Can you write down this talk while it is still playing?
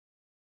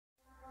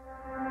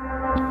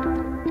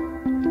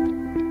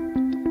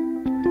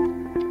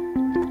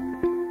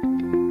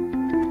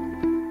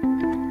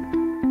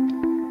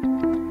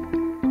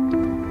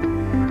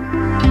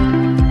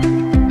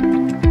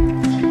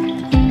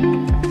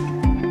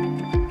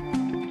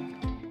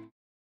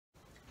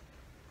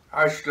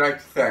I should like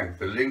to thank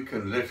the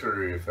Lincoln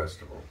Literary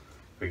Festival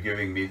for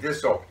giving me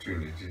this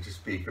opportunity to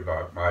speak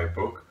about my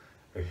book,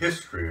 A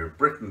History of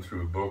Britain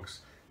Through Books,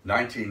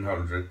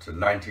 1900 to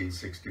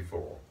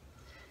 1964.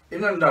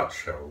 In a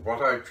nutshell,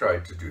 what I've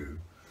tried to do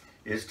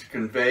is to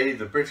convey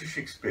the British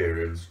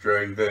experience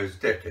during those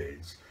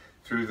decades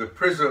through the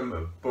prism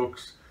of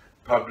books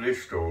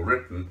published or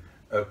written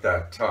at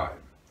that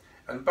time.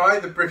 And by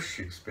the British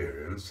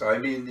experience, I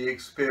mean the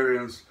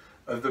experience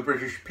of the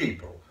British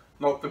people,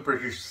 not the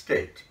British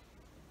state.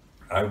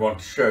 I want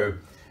to show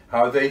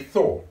how they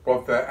thought,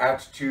 what their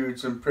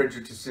attitudes and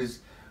prejudices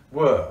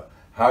were,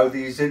 how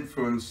these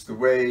influenced the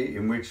way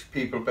in which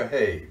people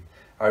behaved.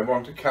 I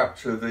want to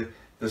capture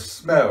the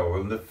smell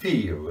and the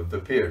feel of the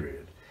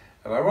period.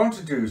 And I want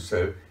to do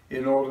so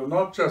in order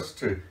not just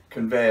to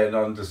convey an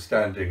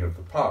understanding of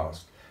the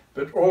past,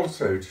 but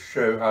also to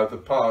show how the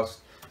past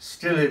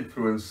still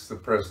influences the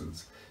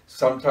present,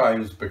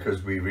 sometimes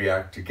because we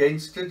react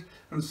against it,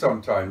 and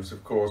sometimes,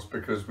 of course,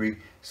 because we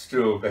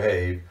still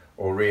behave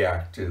or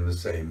react in the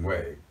same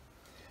way.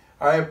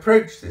 I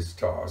approach this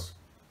task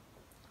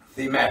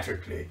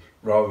thematically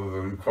rather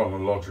than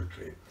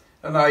chronologically,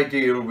 and I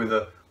deal with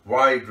a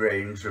wide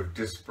range of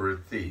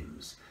disparate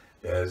themes.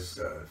 There's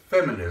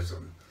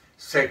feminism,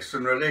 sex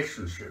and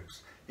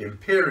relationships,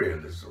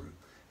 imperialism,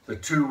 the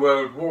two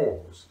world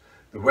wars,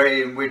 the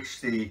way in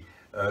which the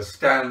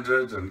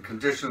standard and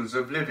conditions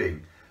of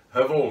living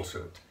have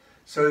altered.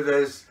 So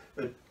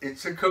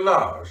it's a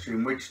collage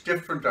in which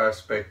different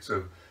aspects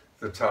of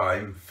the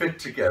time fit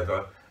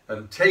together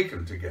and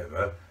taken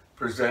together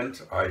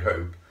present, I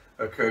hope,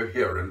 a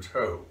coherent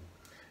whole.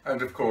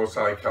 And of course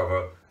I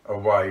cover a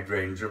wide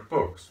range of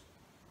books.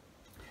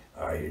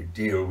 I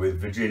deal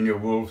with Virginia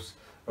Woolf's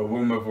A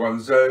Woman of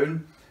One's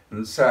Own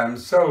and Sam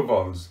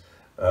Selvon's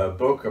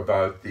book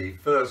about the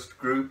first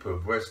group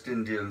of West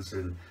Indians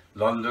in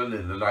London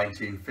in the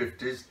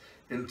 1950s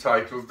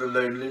entitled The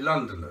Lonely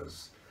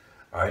Londoners.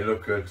 I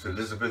look at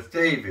Elizabeth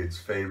David's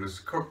famous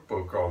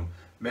cookbook on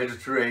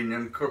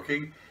Mediterranean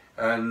cooking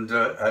and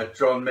at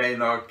John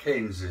Maynard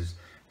Keynes's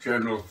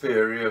General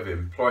Theory of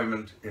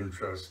Employment,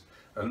 Interest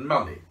and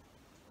Money.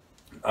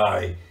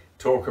 I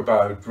talk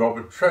about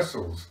Robert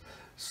Tressel's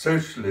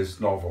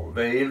socialist novel,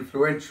 very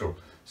influential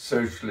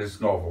socialist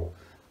novel,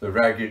 The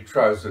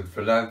Ragged-Trousered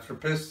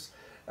Philanthropists,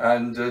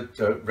 and at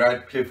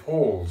Radcliffe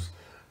Hall's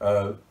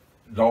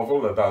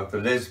novel about the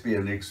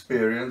lesbian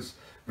experience,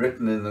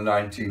 written in the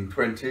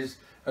 1920s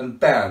and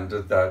banned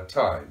at that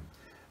time.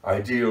 I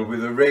deal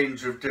with a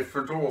range of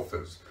different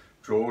authors: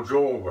 George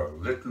Orwell,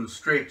 Lytton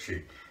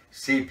Strachey,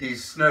 C.P.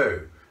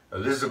 Snow,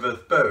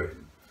 Elizabeth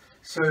Bowen.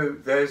 So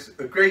there's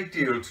a great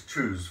deal to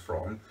choose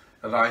from,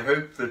 and I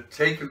hope that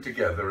taken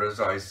together, as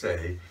I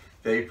say,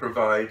 they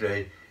provide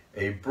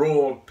a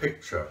broad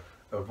picture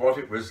of what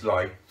it was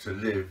like to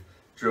live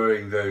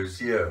during those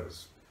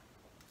years.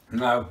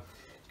 Now,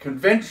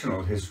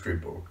 conventional history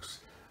books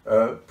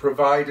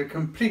provide a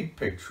complete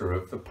picture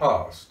of the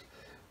past,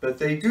 but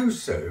they do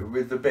so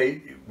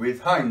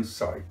with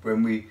hindsight.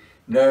 When we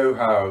know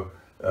how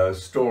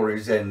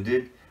stories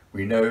ended,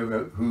 we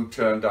know who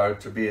turned out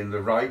to be in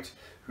the right,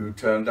 who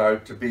turned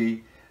out to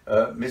be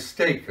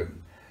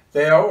mistaken.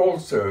 They are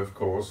also, of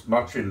course,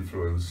 much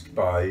influenced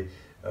by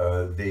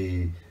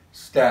the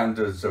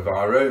standards of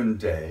our own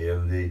day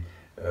and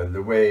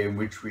the way in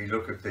which we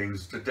look at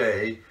things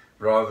today,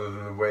 rather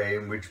than the way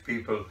in which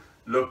people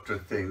looked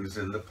at things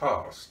in the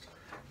past.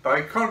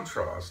 By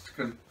contrast,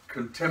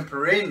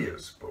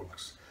 contemporaneous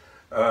books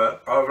are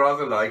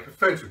rather like a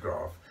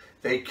photograph.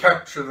 They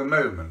capture the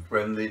moment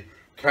when the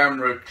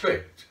camera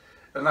clicked.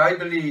 And I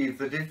believe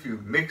that if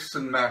you mix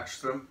and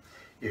match them,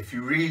 if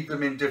you read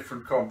them in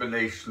different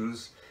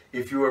combinations,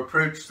 if you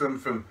approach them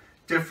from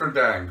different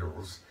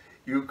angles,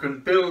 you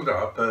can build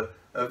up a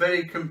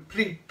very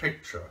complete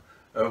picture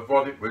of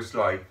what it was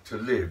like to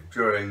live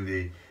during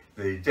the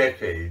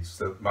decades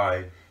that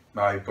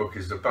my book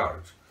is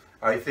about.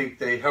 I think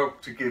they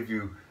help to give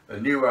you a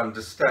new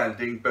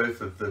understanding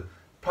both of the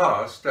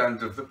past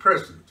and of the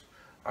present.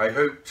 I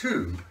hope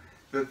too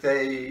that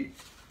they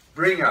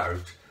bring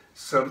out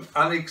some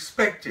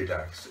unexpected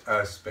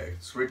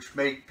aspects which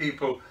make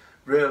people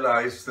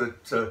realize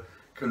that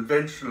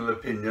conventional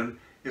opinion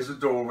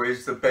isn't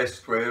always the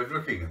best way of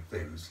looking at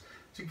things.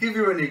 To give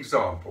you an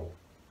example,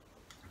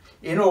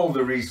 in all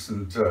the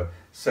recent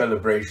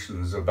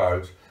celebrations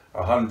about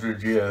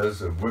 100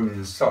 years of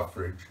women's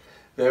suffrage,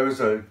 there was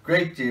a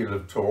great deal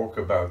of talk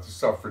about the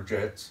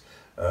suffragettes,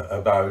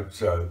 about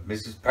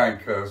Mrs.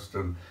 Pankhurst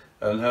and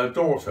her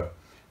daughter.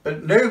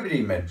 But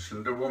nobody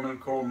mentioned a woman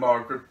called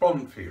Margaret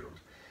Bonfield.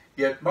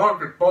 Yet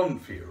Margaret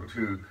Bonfield,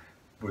 who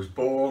was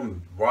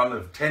born one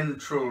of 10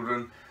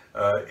 children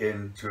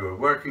into a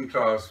working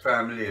class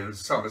family in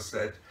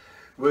Somerset,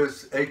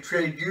 was a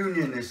trade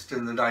unionist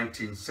in the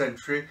 19th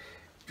century,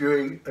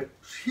 doing a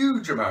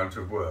huge amount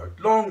of work,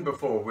 long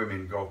before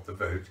women got the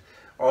vote,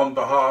 on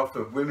behalf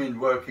of women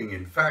working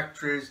in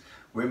factories,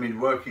 women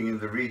working in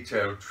the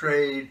retail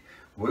trade,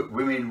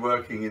 women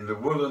working in the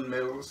woolen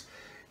mills.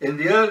 In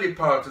the early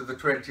part of the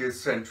 20th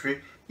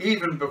century,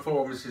 even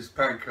before Mrs.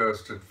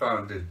 Pankhurst had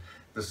founded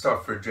the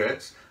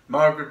suffragettes,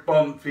 Margaret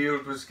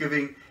Bonfield was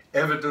giving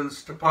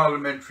evidence to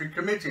parliamentary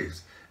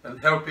committees and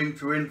helping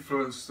to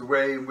influence the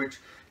way in which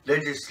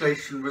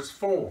legislation was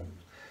formed.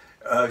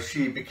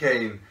 She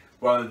became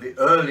one of the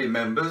early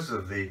members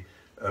of the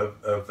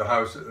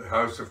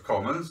House of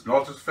Commons,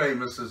 not as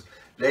famous as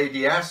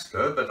Lady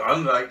Astor, but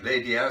unlike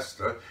Lady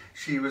Astor,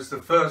 she was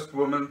the first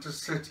woman to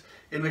sit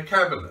in a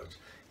cabinet,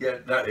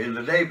 yet in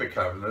the Labour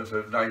cabinet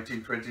of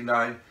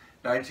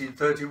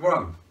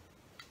 1929-1931.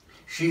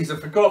 She's a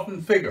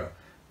forgotten figure,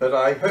 but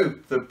I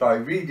hope that by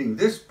reading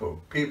this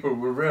book, people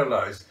will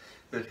realise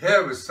that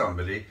here was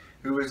somebody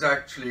who was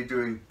actually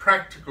doing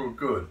practical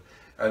good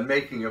and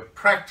making a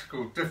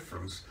practical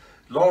difference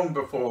long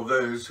before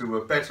those who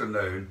were better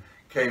known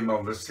came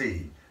on the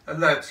scene.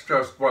 And that's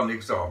just one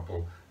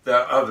example. There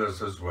are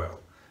others as well.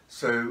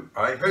 So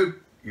I hope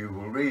you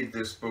will read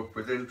this book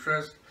with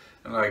interest,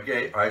 and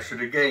I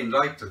should again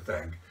like to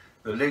thank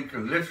the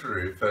Lincoln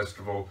Literary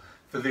Festival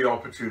for the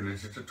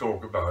opportunity to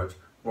talk about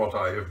what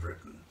I have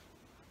written.